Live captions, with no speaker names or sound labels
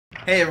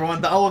Hey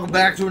everyone, welcome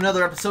back to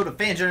another episode of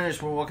Fan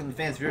Generators. We're welcoming the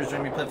fans, viewers,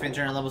 joining me play Fan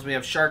Generator levels. We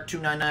have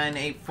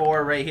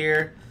Shark29984 right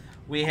here.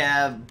 We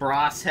have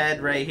Brass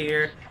Head right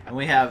here. And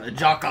we have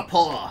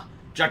Jackapaw.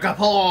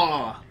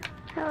 Jackapaw!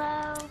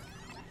 Hello.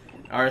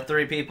 Our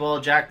three people.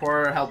 Jack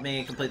Porter helped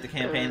me complete the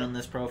campaign on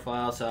this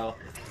profile, so...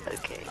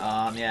 Okay.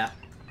 Yeah.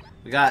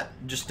 We got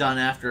just done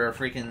after a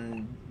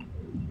freaking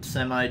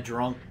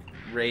semi-drunk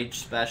rage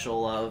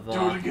special of...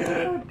 Do it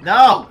again!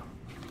 No!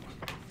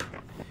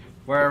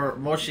 Where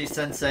Moshi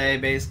Sensei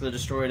basically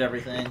destroyed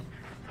everything.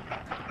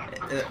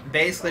 It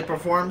basically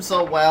performed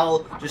so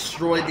well,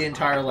 destroyed the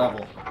entire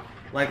level.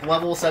 Like,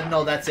 level said,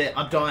 no, that's it,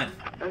 I'm done.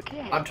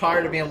 Okay. I'm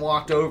tired of being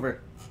walked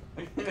over.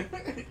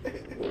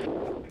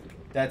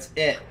 That's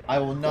it. I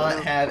will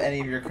not have any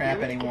of your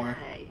crap anymore.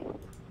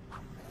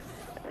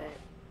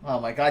 Oh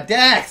my god,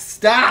 Dex!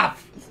 Stop!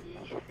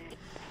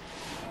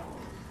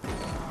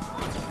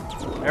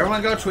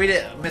 Everyone go tweet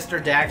at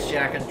Mr.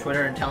 Daxjack on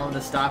Twitter and tell him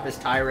to stop his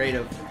tirade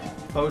of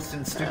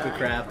posting stupid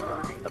crap.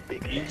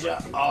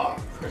 Ninja R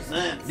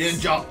presents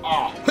Ninja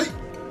R! Hey!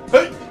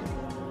 Hey!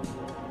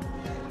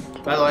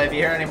 By the way, if you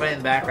hear anybody in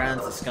the background,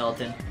 it's a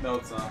skeleton. No,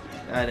 it's not.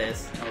 That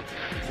is. No, it's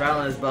He's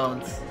rattling his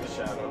bones. a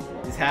shadow.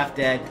 He's half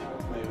dead.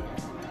 Maybe.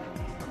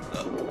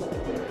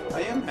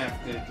 I am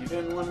half dead. You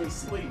didn't let me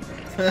sleep.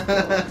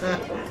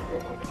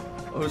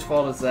 Whose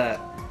fault is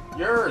that?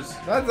 Yours!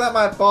 That's not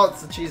my fault,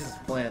 it's the cheese's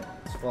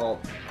plant's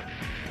fault.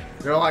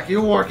 They're like,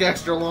 you work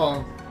extra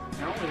long.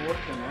 I only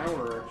worked an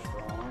hour extra long.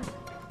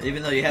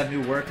 Even though you have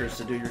new workers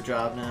to do your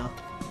job now.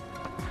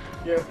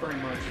 Yeah, pretty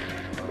much.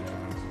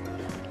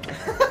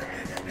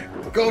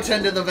 Go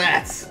tend to the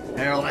vats! And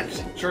they're like,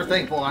 sure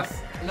thing, boss.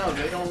 No,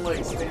 they don't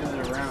like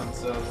standing around,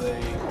 so they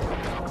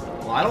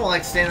Well, I don't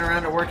like standing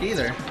around at work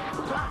either. just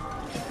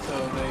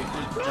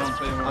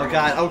jump in. Oh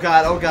god, oh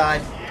god, oh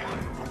god.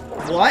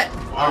 What?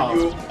 Are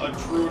you a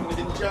true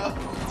ninja?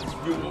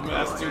 You will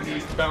master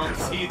these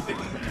bouncy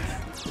things.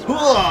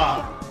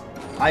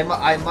 I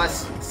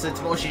must, since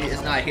Moshi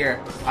is not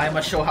here, I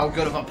must show how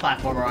good of a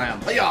platformer I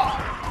am. Hiya!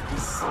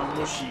 This is so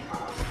mushy.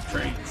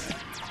 Trains.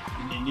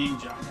 In the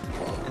ninja.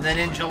 And then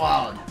Ninja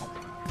Wild.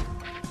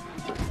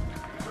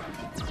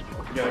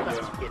 You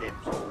gotta get him.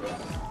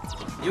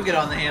 You get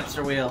on the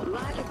hamster wheel.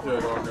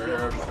 Good on the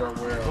hamster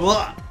wheel.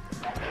 Whoa.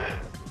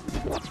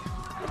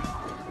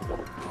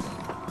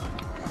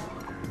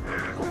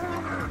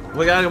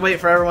 We gotta wait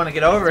for everyone to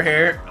get over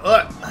here.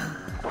 Look.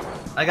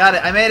 I got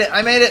it. I made it.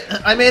 I made it.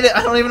 I made it.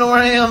 I don't even know where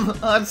I am.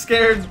 I'm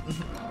scared.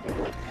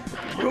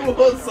 You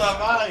will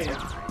survive.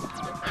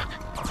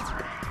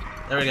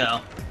 There we go.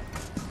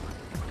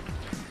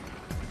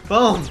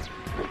 Boom.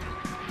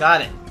 Got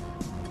it.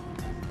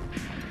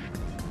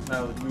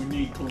 Now you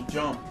need to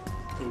jump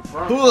to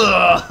front.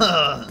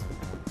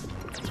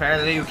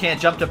 Apparently you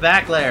can't jump to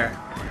back layer.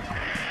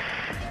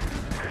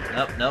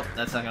 Nope, nope,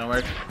 that's not gonna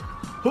work.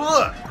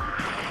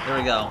 There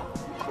we go.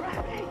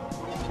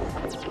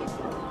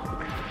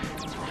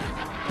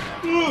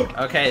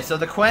 Okay, so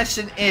the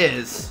question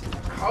is...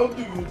 How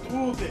do you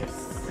do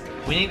this?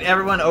 We need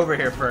everyone over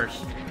here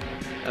first.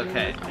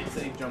 Okay. I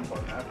say jump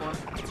on that one.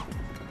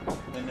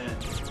 And then...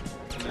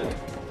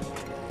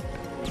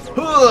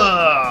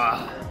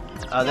 Oh,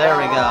 there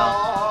we go.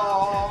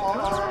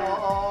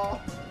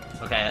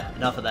 Okay,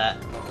 enough of that.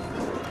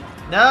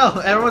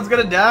 No, everyone's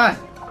gonna die.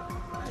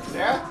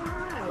 Yeah?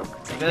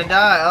 They're gonna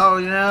die. Oh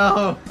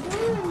no.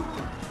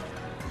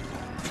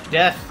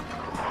 Death.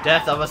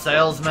 Death of a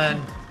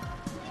salesman.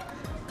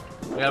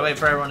 We gotta wait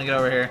for everyone to get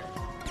over here.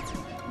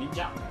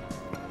 Ninja.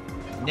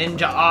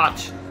 Ninja Art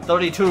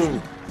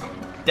 32.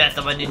 Death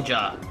of a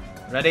ninja.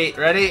 Ready?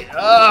 Ready?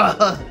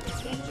 Ugh.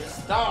 Ninja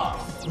star.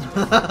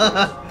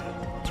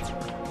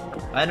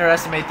 I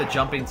underestimate the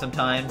jumping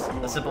sometimes.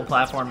 The simple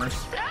platformers.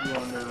 You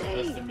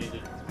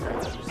underestimated.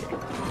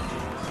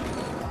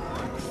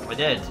 I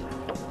did.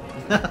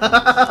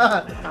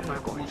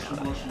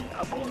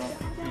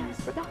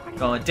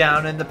 Going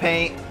down in the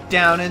paint.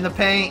 Down in the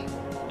paint.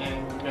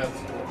 And you got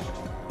squished.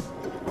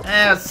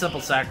 That's a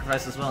simple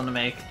sacrifice I was willing to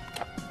make.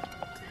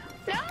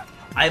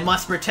 I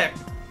must protect.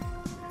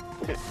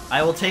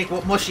 I will take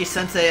what Moshi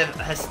Sensei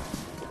has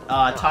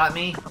taught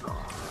me,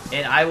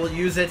 and I will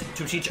use it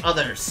to teach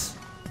others.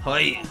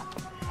 Hoi!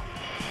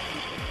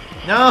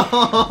 No!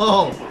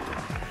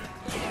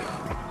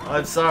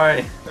 I'm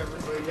sorry.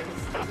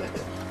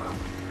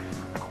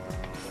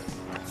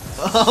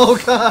 Oh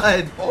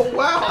god! Oh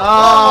wow!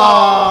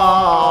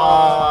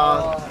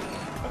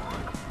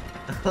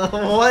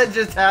 Oh! What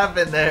just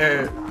happened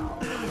there?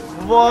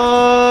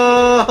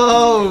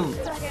 Whoa!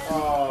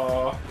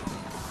 Oh.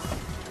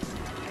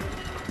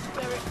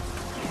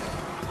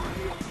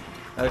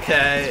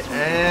 Okay,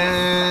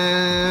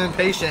 and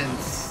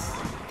patience.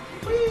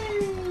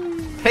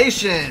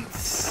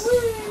 Patience!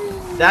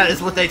 That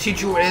is what they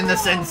teach you in the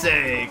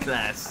Sensei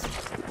class.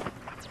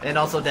 And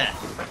also death.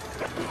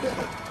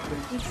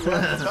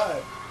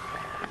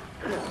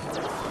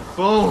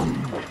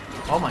 Boom!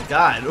 Oh my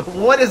god,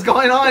 what is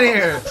going on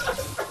here?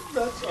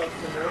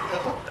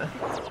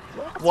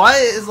 Why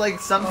is like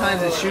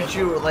sometimes it shoots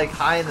you like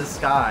high in the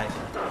sky?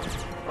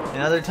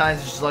 And other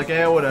times it's just like,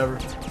 eh, whatever.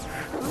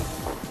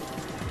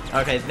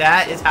 Okay,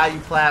 that is how you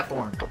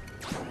platform.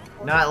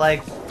 Not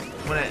like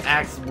when it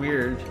acts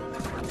weird.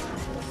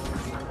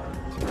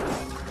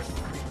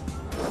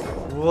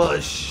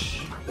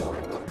 Whoosh.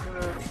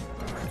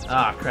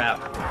 Ah, crap.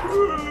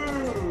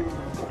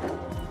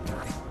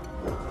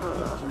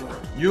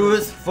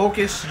 Use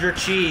focus your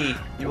chi.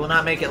 You will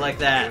not make it like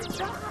that.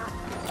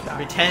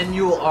 Pretend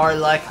you are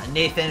like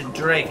Nathan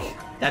Drake.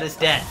 That is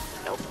death.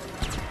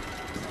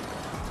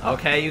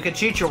 Okay, you can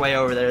cheat your way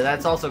over there.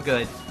 That's also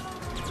good.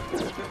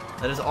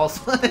 That is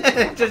also...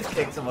 It just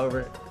kicks him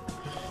over.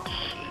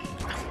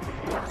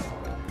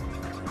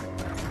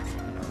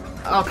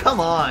 Oh, come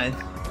on.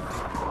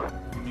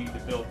 You need to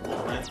build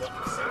momentum.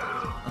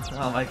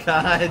 Oh my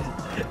god.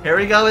 Here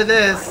we go with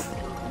this.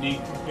 You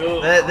need to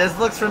build... This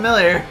looks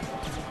familiar.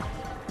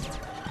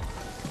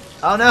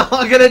 Oh no,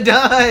 I'm gonna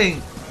die!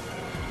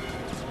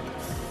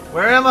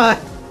 Where am I?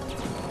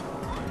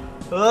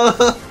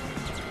 Oh.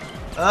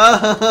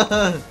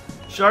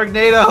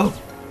 Sharknado!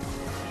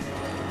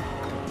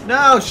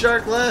 No,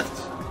 shark left!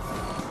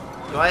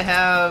 Do I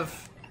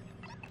have...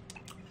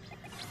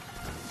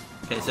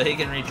 Okay, so he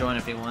can rejoin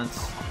if he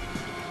wants.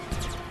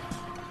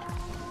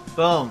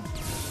 Boom.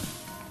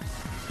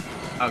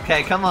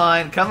 Okay, come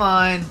on, come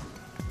on!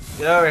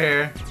 Get over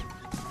here.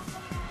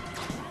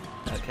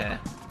 Okay.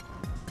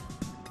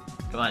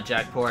 Come on,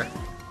 Jackport.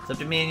 It's up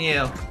to me and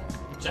you.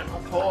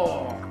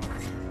 Jackport!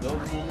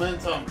 Build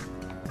momentum.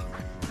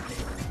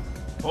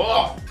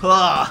 Oh!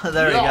 Oh,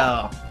 there we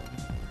go.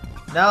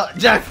 No,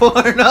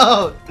 Jackport,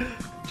 no!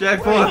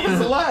 Jackport! Wait, he's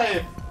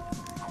alive!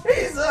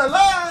 He's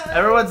alive!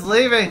 Everyone's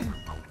leaving!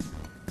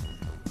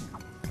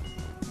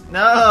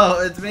 No,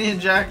 it's me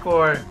and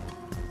Jackport.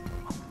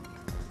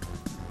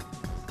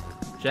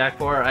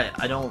 Jackport,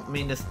 I don't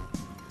mean to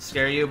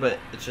scare you, but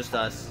it's just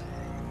us.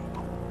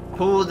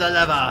 Pull the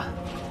lever!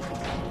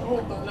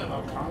 Pull the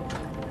lever, Conk.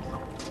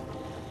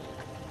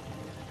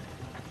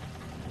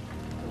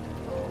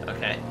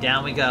 Okay,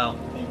 down we go.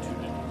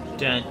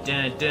 Dun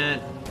dun dun.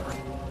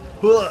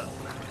 Huh.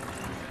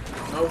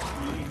 Nope,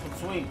 you need to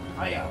swing.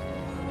 Hiya.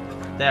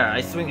 There,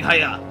 I swing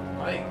higher.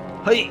 Hiya.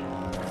 Hey!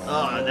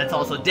 Oh, that's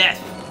also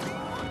death.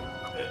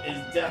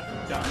 Is death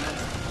down there?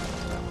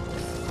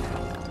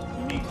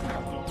 You need to go.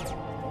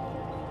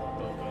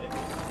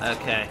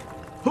 Okay.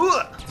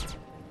 Huh.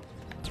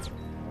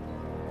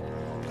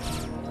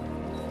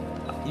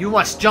 You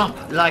must jump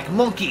like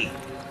monkey.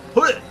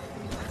 Huh.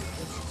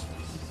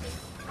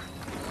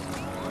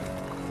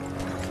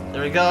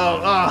 There we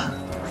go.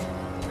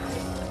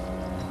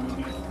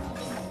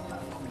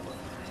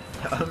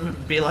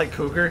 Be like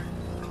Cougar.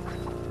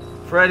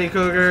 Freddy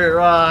Cougar,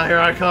 here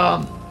I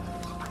come.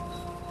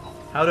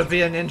 How to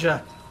be a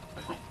ninja.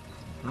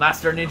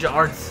 Master ninja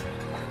arts.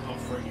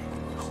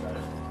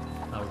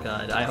 Oh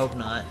god, I hope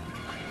not.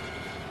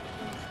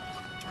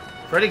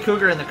 Freddy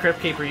Cougar and the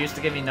Crypt Keeper used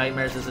to give me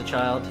nightmares as a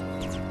child.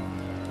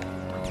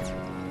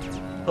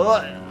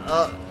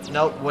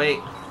 Nope, wait.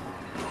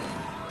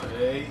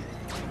 Hey.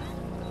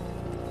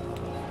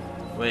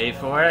 Wait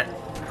for it.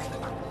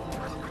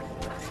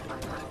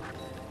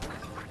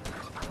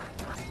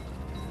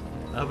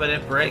 I hope I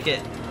didn't break it.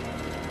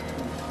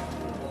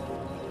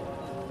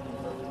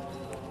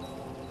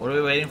 What are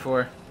we waiting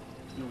for?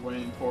 You're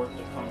waiting for it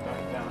to come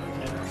back down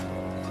again.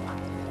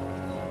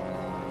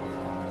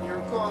 Here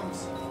it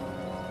comes.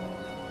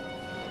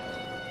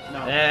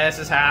 No. This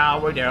is how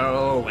we do it.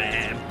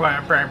 You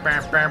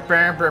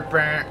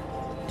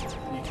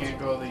can't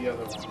go the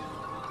other one.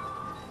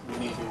 You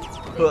need to.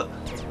 Huh.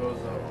 It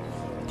goes up.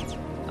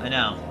 I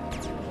know.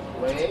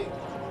 Wait.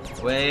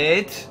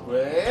 Wait.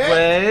 Wait.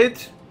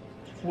 Wait.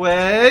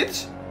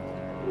 Wait.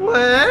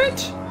 Wait.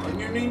 And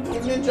you need to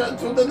ninja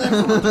to the next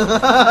one.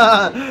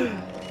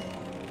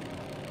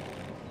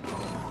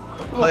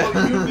 Oh,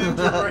 you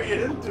ninja right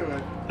into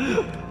it.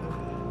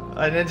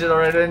 I ninja'd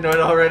right into it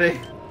already.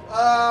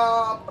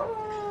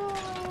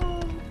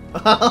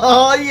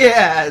 Oh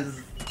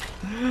yes!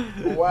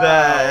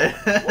 Wow.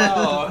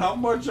 Wow, how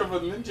much of a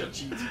ninja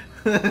cheat?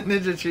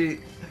 Ninja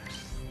cheat.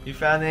 You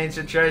found the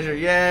ancient treasure.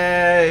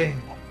 Yay!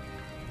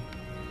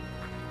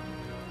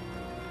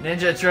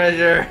 Ninja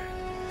treasure.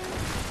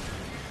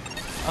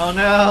 Oh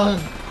no!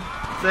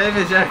 Save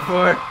me,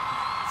 Jackport.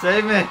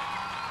 Save me.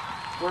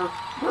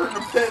 We're in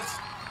the pit.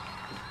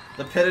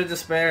 The pit of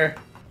despair.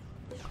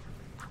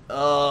 We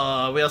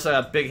also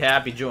got Big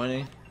Happy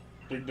joining.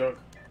 Big Dog.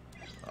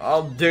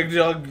 I'll dig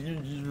dug.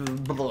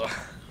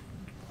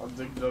 I'll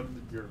dig dug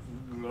your.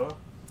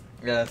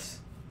 Yes.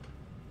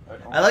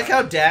 I like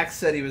how Dax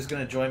said he was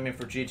gonna join me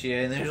for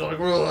GTA, and then he's like,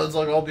 "Well, it's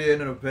like I'll be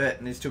in a bit,"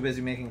 and he's too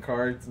busy making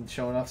cards and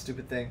showing off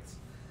stupid things.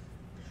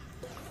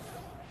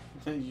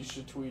 You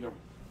should tweet him.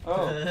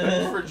 Oh,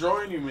 thanks for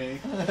joining me.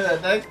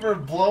 Thanks for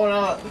blowing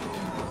up.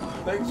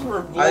 Thanks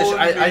for blowing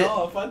me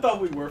off. I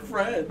thought we were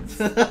friends.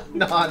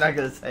 No, I'm not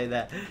gonna say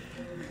that.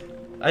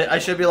 I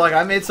should be like,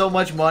 I made so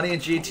much money in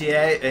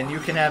GTA, and you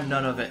can have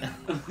none of it.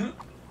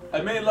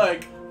 I made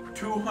like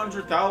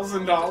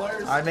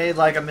 $200,000. I made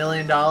like $1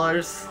 million.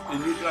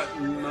 And you got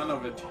none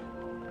of it.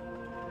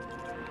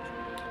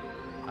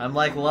 I'm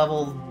like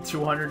level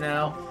 200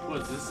 now.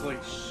 What is this,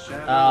 like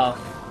shadow?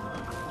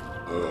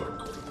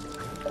 Oh.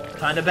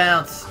 Time to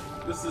bounce.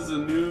 This is a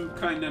new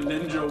kind of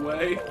ninja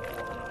way.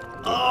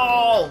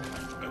 Oh!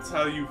 That's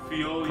how you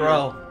feel.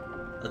 Bro,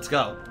 let's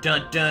go.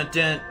 Dun dun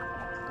dun.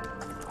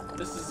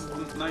 This is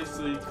a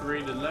nicely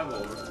created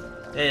level.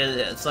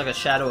 It's like a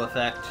shadow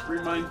effect.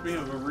 Reminds me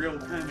of a real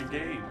kind of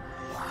game.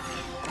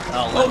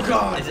 Oh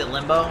God! Is it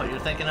Limbo? What you're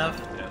thinking of?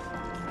 Yes.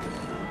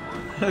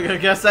 I'm gonna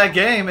guess that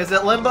game. Is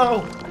it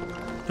Limbo?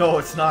 No,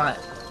 it's not.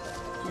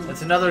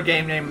 It's another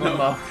game named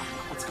Limbo. No,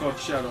 it's called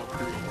Shadow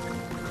Creek.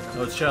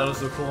 No, it's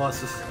Shadows of the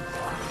Colossus.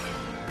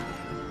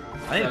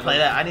 I need to play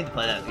that. I need to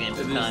play that game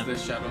sometime. It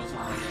is the Shadows of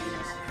my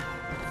Genius.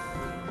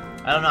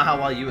 I don't know how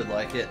well you would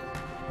like it.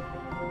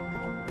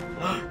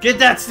 Get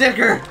that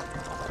sticker!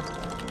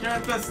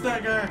 Get the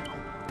sticker!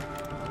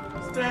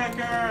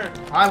 Sticker!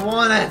 I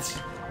want it!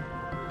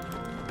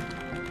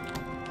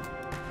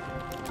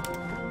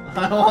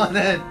 I want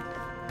it!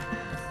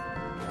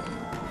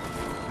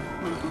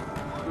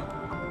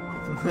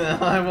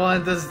 I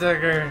want the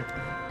sticker.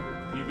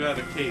 You got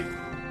a cape.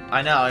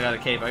 I know, I got a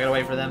cape. I gotta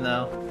wait for them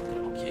though.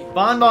 Okay.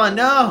 Bon Bon,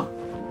 no!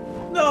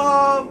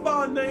 No!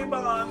 Bon!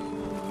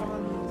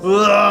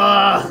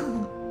 Ugh.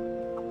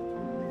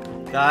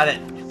 Got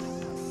it.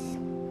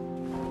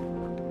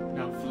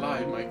 Now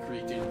fly, my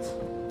cretins.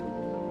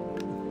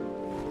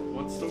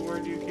 What's the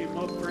word you came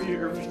up for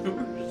your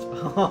viewers?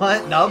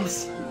 What?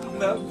 Nubs?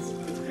 Nubs.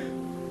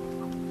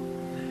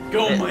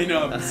 Go, my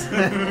nubs!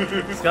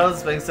 Skeleton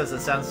Sphinx says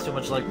it sounds too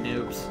much like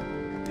noobs.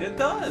 It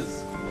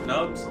does.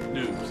 Nubs,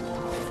 noobs.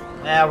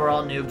 Yeah, we're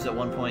all noobs at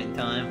one point in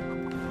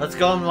time. Let's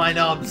go, my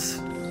nubs.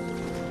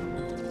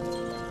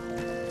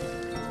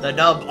 The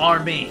nub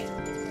army.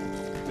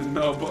 The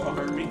nub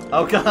army.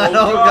 Oh god,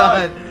 oh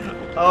god.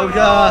 Oh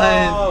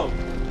god. Oh,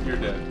 you're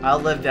dead. I'll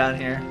live down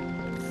here.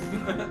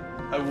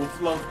 I will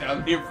float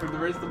down here for the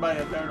rest of my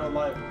eternal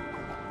life.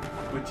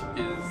 Which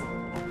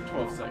is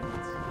 12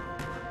 seconds.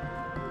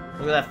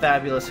 Look at that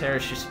fabulous hair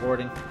she's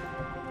sporting.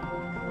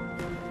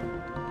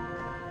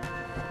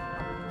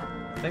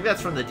 I think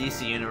that's from the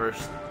DC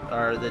Universe,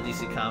 or the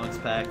DC Comics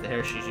pack, the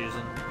hair she's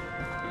using.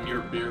 And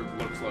your beard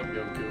looks like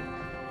Goku.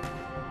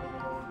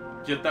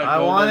 Get that I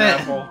golden want it.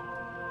 apple.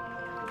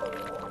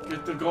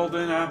 Get the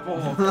golden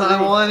apple.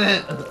 I want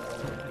it.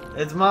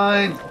 It's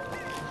mine.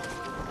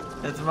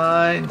 It's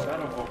mine. Is that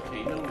a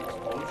volcano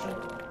explosion?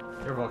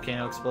 Your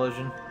volcano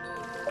explosion.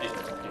 It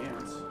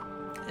dance.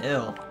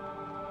 Ew.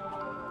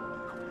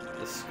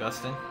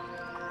 Disgusting.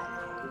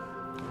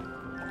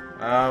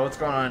 What's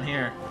going on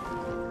here?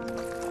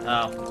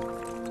 Oh.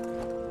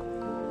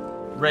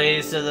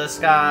 Raise to the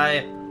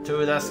sky,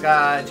 to the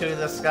sky, to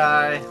the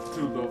sky.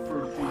 To the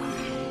fruity.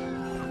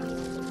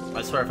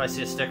 I swear if I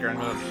see a sticker, I'm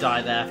gonna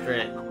dive after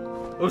it.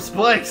 Oh,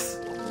 spikes!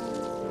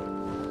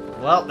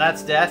 Well,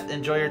 that's death.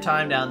 Enjoy your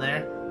time down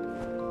there.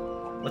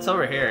 What's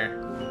over here?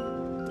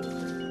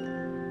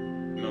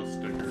 No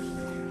stickers.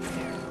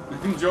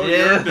 Enjoy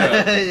your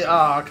death.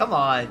 Aw, come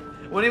on.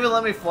 Wouldn't even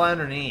let me fly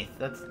underneath.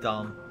 That's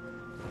dumb.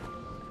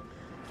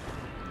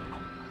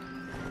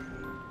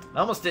 I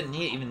almost didn't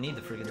even need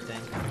the freaking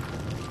thing.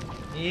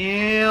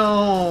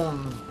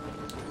 Yum.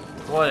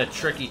 What a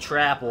tricky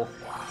trapple.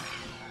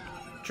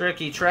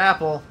 Tricky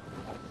trapple.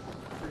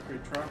 Tricky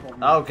trapple.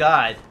 Oh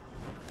god.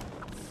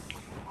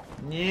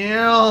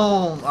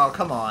 Yum. Oh,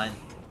 come on.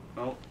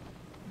 Nope.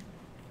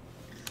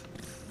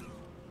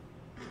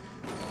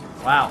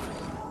 Wow.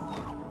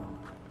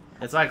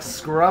 It's like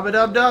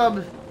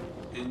scrub-a-dub-dub.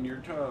 In your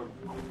tub.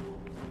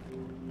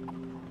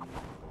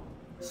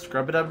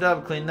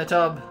 Scrub-a-dub-dub, clean the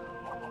tub.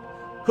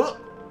 Huh.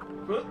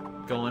 Huh.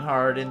 Going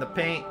hard in the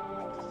paint.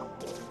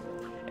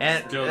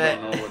 And Still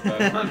don't know what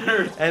that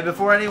under. and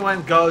before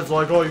anyone goes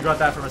like, oh, you got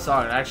that from a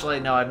song. Actually,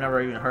 no, I've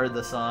never even heard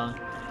the song.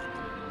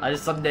 I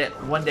just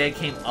one day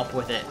came up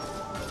with it.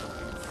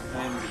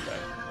 And you're dead.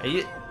 Are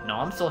you? No,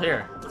 I'm still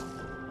here.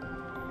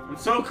 I'm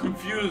so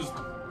confused.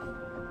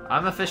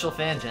 I'm official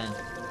FanGen.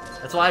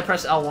 That's why I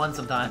press L1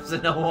 sometimes to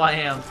know who I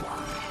am.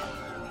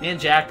 Me and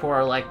Jackpot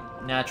are like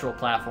natural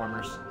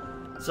platformers.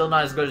 Still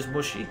not as good as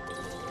Mushy.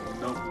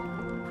 Nope.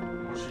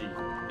 She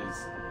is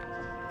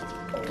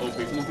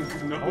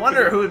Obi-Wan. I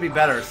wonder who would be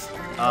better.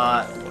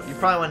 You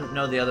probably wouldn't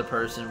know the other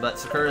person, but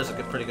Sakura's a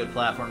pretty good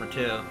platformer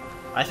too.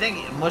 I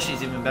think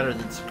Mushy's even better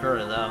than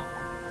Sakura though.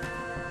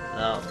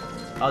 No.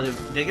 Oh, did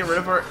they get rid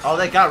of our? Oh,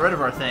 they got rid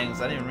of our things.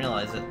 I didn't even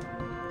realize it.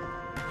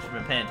 Should've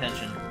been paying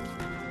attention.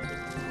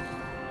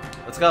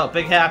 Let's go,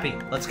 Big Happy.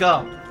 Let's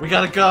go. We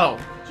gotta go.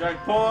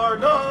 Jackpot,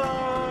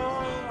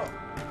 no!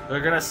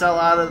 They're gonna sell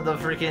out of the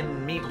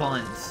freaking meat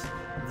buns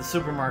at the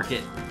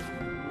supermarket.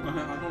 I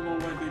don't know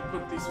why they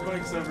put these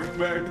spikes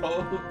everywhere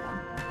though.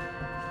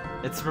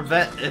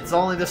 It's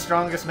only the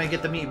strongest may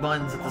get the meat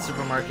buns at the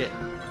supermarket.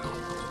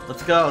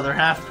 Let's go. They're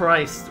half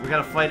priced. We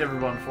gotta fight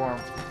everyone for them.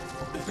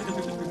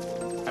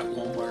 At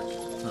Walmart.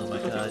 Oh my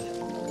god.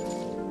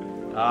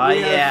 Oh We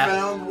yeah. have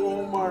found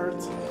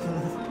Walmart.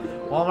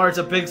 Walmart's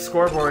a big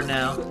scoreboard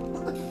now.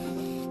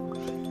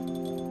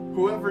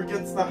 Whoever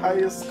gets the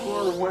highest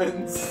score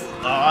wins.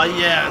 Oh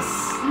yes.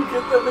 You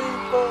get the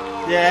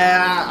meatballs!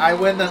 Yeah, I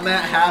win them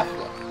at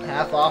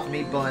half off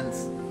meat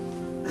buns.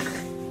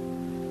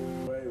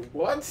 Wait,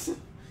 what?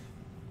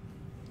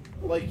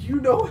 Like, you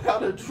know how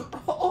to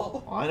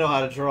draw. I know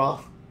how to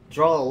draw.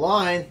 Draw a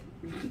line.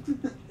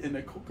 In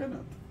a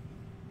coconut.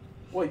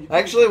 What, you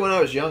Actually, when I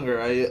was younger,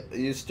 I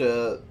used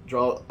to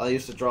draw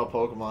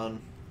Pokemon.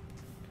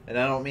 And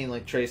I don't mean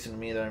like tracing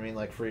them either, I mean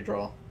like free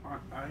draw.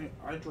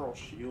 I draw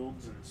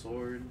shields and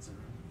swords and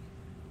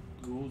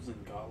ghouls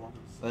and golems.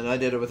 And I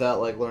did it without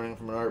like learning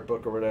from an art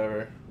book or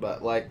whatever.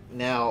 But like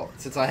now,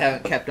 since I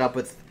haven't kept up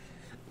with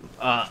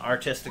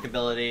artistic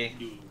ability,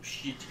 You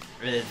shit.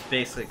 it's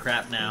basically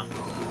crap now.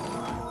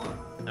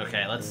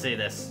 Okay, let's see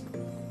this.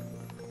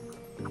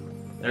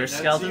 There's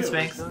That's Skeleton you.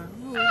 Sphinx.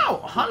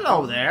 Oh,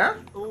 hello there.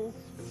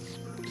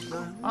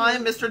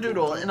 I'm Mr.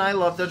 Doodle, and I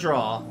love to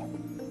draw.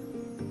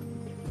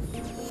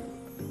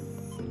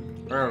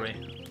 Where are we?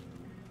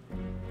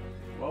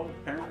 Well,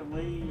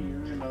 apparently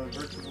you're in a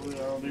virtual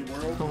reality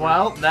world.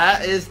 Well,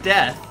 that is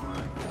death.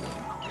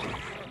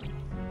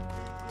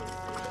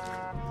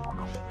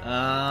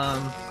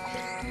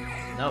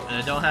 Nope,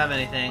 I don't have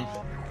anything.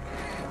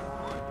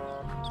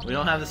 We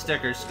don't have the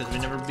stickers because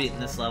we've never beaten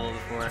this level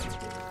before.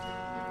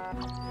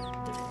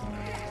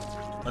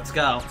 Let's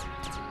go.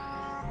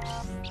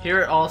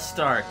 Here it all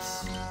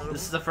starts.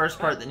 This is the first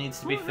part that needs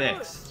to be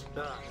fixed.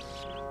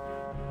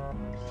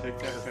 Take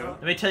that out.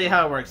 Let me tell you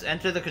how it works.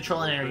 Enter the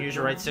control area, use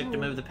your right stick to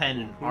move the pen,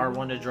 and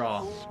R1 to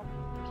draw.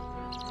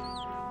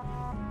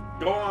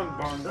 Go on,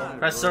 Bongo.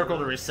 Press circle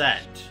to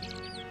reset.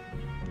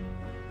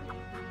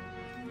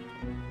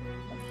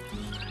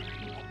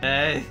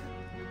 Okay.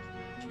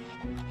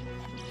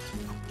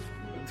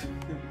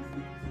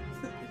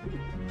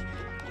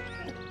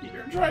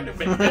 You're trying to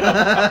make it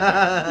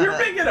up. You're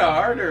making it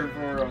harder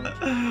for him.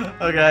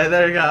 Okay,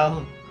 there you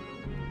go.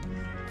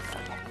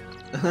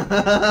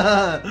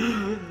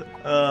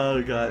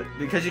 Oh god,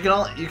 because you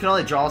can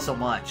only draw so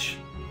much.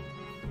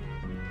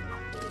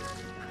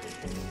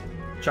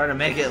 Try to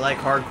make it like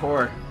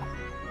hardcore.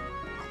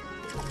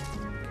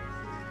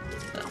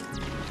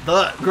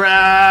 The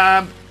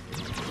grab,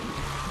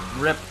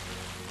 rip.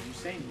 Did you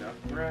say nut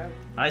grab?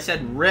 I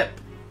said rip.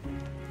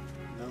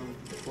 No,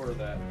 before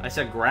that. I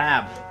said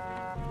grab.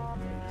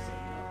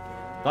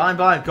 Fine,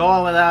 go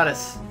on without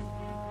us.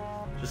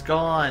 Just go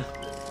on.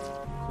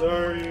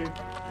 Sorry.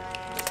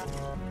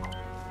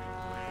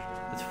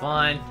 It's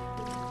fine.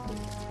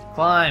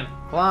 Climb.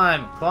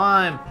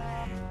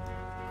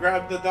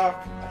 Grab the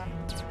duck.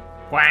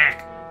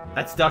 Quack.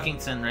 That's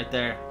Duckington right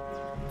there.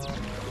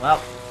 Well,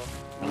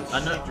 She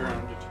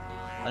drowned it.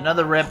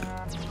 another rip.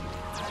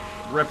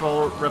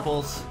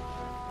 Ripples.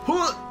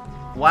 Huh.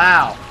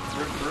 Wow.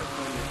 Rip on your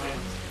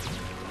face.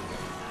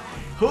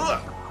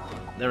 Huh.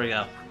 There we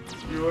go.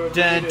 You have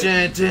Dun, made dun,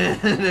 it. dun,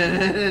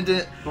 dun,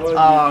 dun. But you Oh did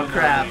not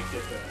crap. make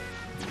it back.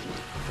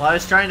 Well, I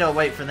was trying to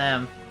wait for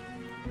them.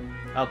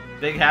 Oh,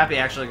 Big Happy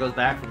actually goes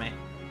back for me.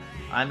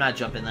 I'm not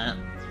jumping that.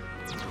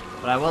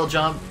 But I will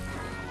jump.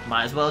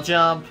 Might as well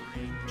jump.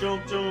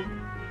 Jump.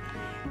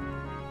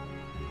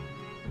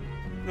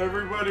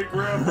 Everybody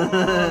grab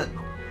on.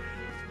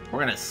 We're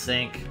gonna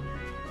sink.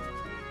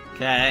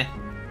 Okay.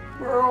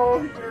 We're all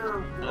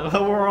here.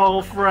 We're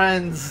all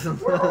friends.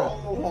 We're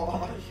all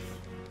alive.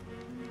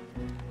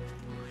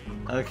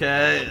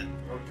 Okay.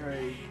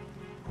 Okay.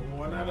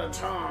 One at a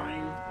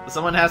time.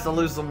 Someone has to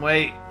lose some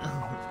weight.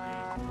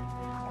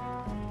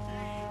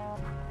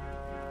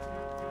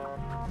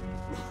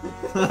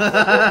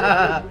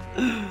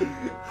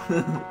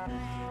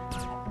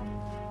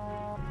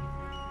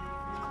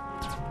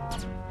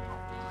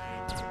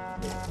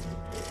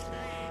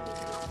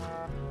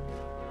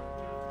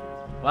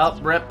 Well,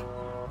 rip.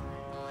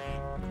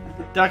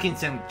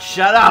 Duckington,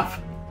 shut up!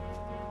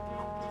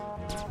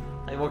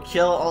 I will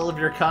kill all of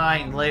your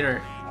kind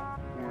later.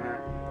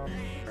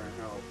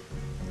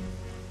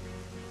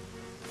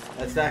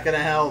 That's not gonna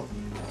help.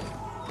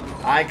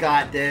 I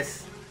got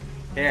this.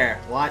 Here,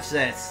 watch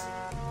this.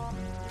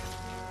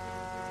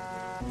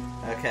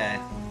 Okay.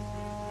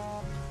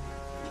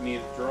 You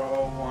need to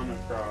draw one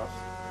across.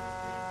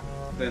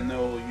 Then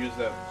they'll use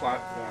that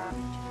platform.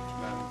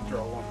 Then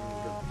draw one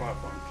under the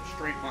platform. Just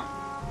straight line.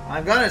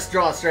 I'm gonna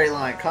draw a straight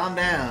line. Calm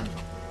down.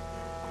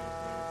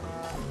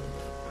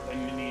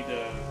 Then you need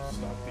to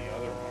stop the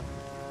other one.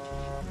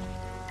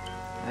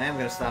 I am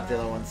gonna stop the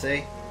other one,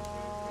 see?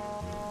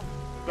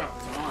 About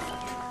time.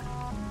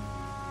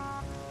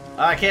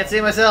 Oh, I can't see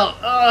myself.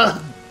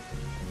 Ugh.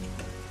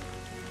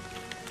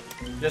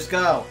 Just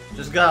go.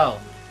 Just go.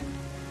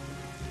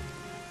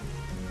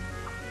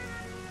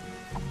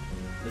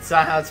 It's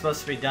not how it's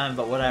supposed to be done,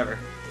 but whatever.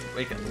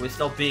 We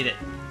still beat it.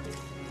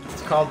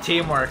 It's called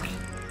teamwork.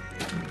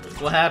 It's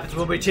what happens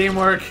when we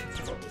teamwork.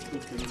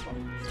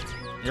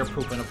 You're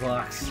pooping a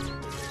box.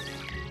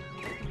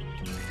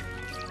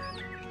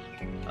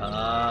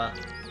 Oh.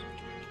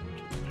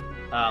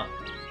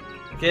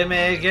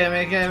 Gimme.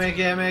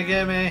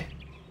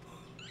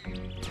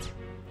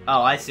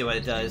 Oh, I see what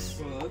it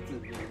does.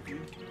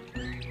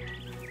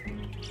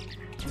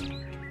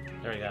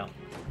 There we go.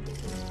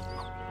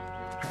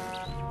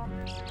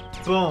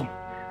 Boom.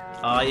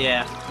 Oh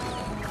yeah.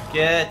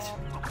 Get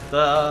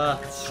the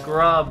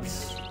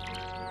scrubs.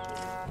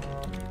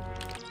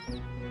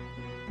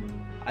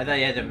 I thought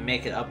you had to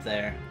make it up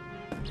there.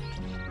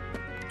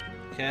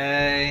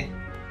 Okay.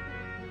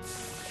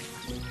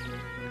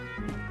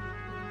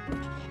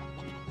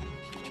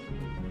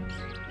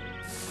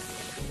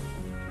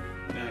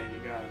 Now you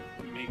gotta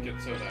make it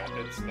so that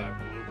it's that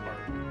blue part.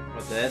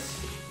 What's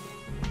this?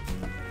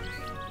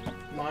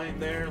 Line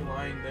there,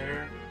 line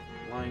there,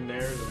 line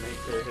there to make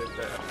sure hit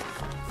that.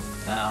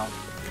 Ow.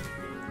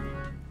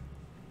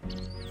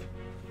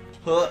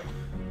 Huh.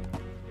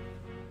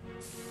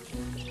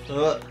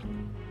 Huh.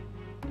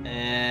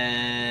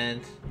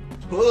 And...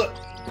 Huh.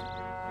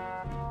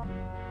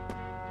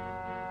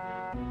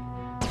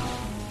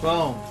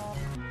 Boom.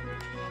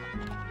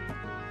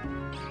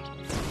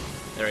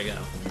 There we go.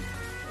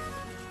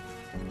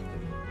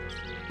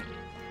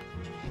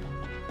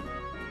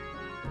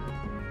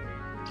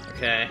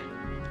 Okay.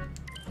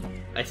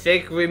 I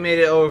think we made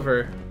it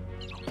over.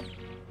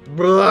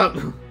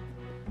 Blub.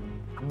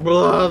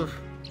 Blub.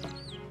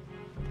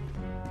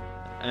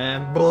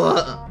 And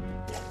blub.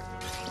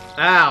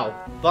 Ow.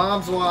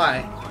 Bombs,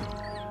 why?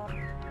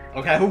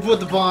 Okay, who put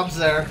the bombs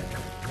there?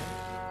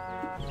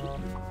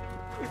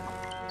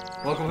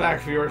 Welcome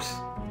back, viewers.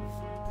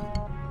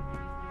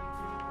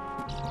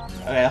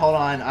 Okay, hold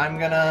on. I'm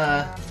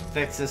gonna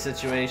fix this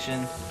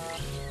situation.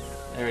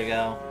 There we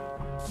go.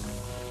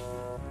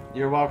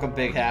 You're welcome,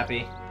 Big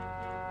Happy.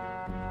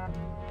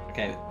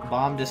 Okay,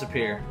 bomb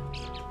disappear.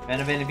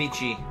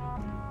 Benevici.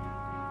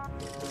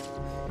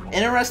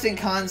 Interesting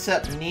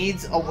concept.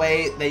 Needs a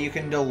way that you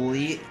can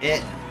delete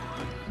it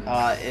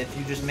if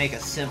you just make a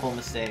simple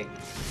mistake.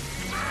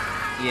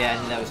 Yeah,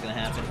 I knew that was gonna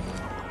happen.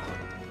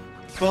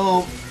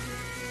 Boom.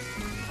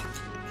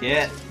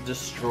 Get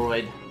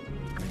destroyed.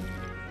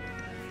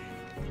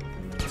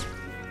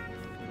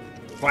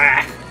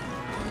 Whack.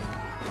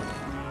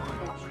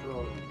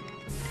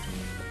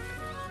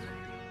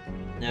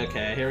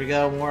 Okay, here we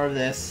go. More of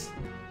this.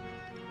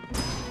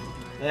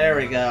 There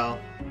we go.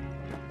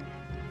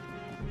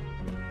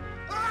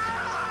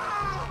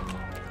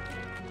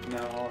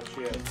 Now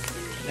she has to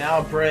do. Now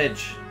a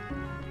bridge.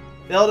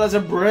 Build us a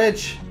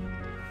bridge.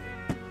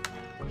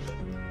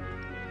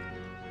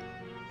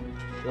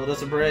 Build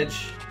us a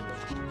bridge.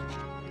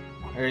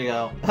 There you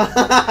go.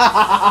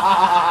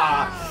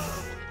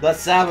 The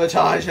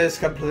sabotage is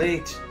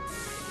complete,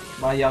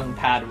 my young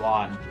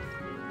Padawan.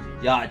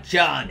 Your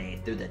journey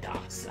through the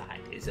dark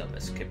side is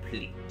almost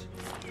complete.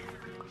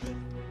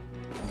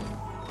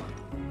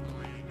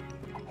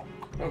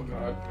 Oh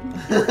god.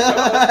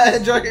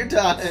 Enjoy your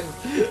time.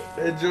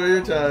 Enjoy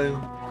your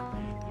time.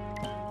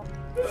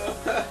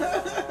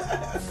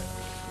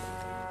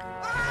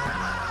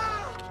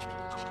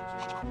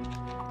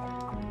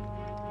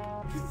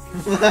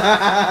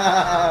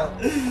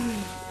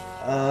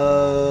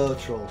 Oh,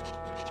 troll.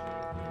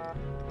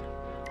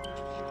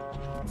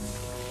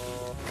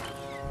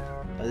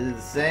 I did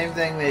the same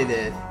thing they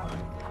did.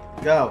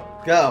 Go,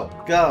 go,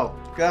 go,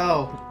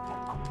 go.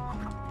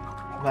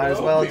 Might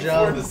as well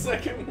jump. Before the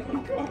second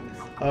one comes.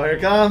 Oh, here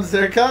it comes,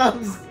 here it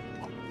comes.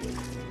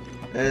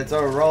 It's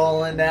a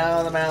rolling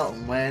down the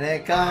mountain when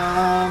it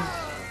comes.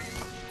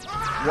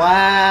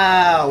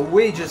 Wow,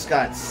 we just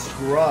got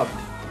scrubbed.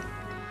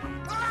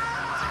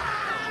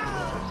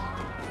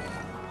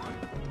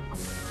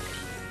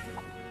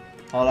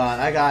 Hold on,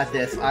 I got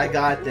this, I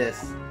got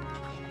this.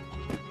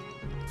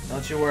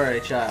 Don't you worry,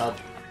 child.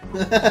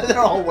 They're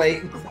all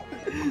waiting.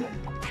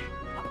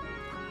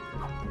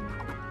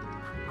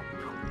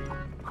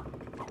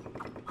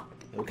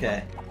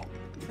 Okay.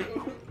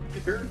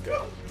 Here it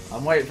goes.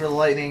 I'm waiting for the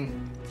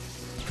lightning.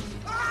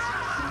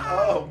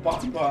 Oh,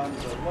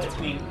 bonbons are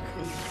lightning.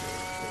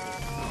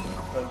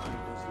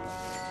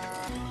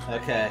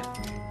 Okay.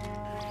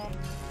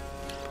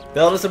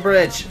 Build us a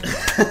bridge.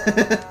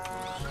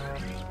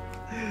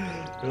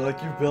 You're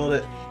like, you build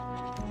it.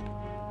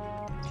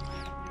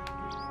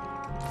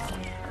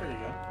 There you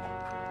go.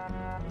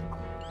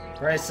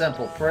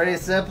 Pretty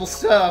simple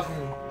stuff.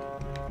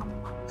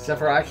 Except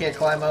for I can't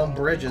climb my own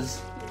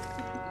bridges.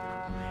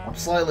 I'm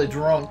slightly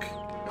drunk.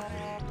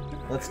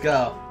 Let's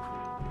go.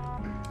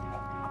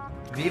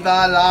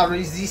 Viva la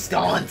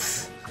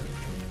resistance!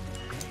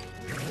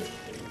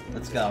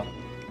 Let's go.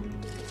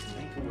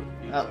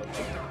 Oh.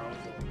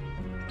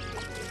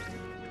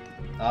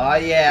 Oh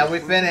yeah, we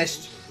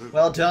finished.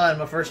 Well done,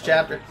 my first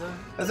chapter.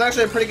 That's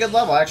actually a pretty good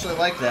level. I actually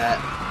like that.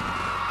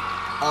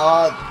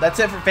 That's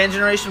it for Fan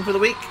Generation for the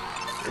week.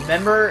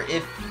 Remember,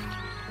 if...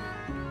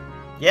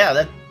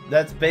 Yeah,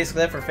 that's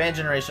basically it for Fan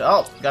Generation.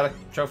 Oh, got a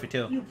trophy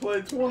too. You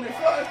played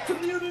 25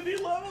 community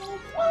levels.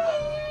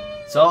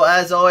 So,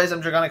 as always,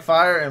 I'm Dragonic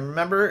Fire, and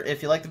remember,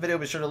 if you like the video,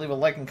 be sure to leave a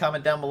like and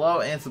comment down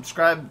below, and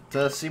subscribe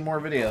to see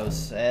more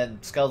videos. And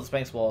Skeleton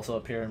Spanx will also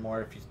appear in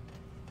more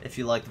if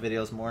you like the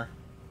videos more.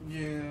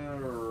 Yeah,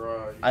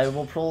 right. I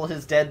will pull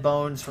his dead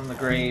bones from the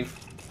grave.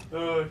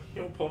 He'll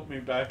put me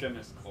back in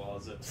his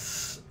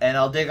closet. And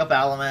I'll dig up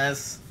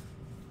Alamaz.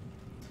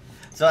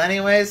 So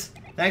anyways,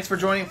 thanks for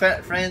joining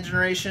Fan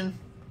Generation.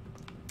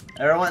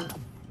 Everyone.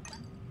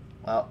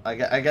 Well,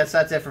 I guess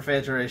that's it for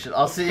Fan Generation.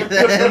 I'll see you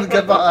then.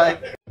 Goodbye.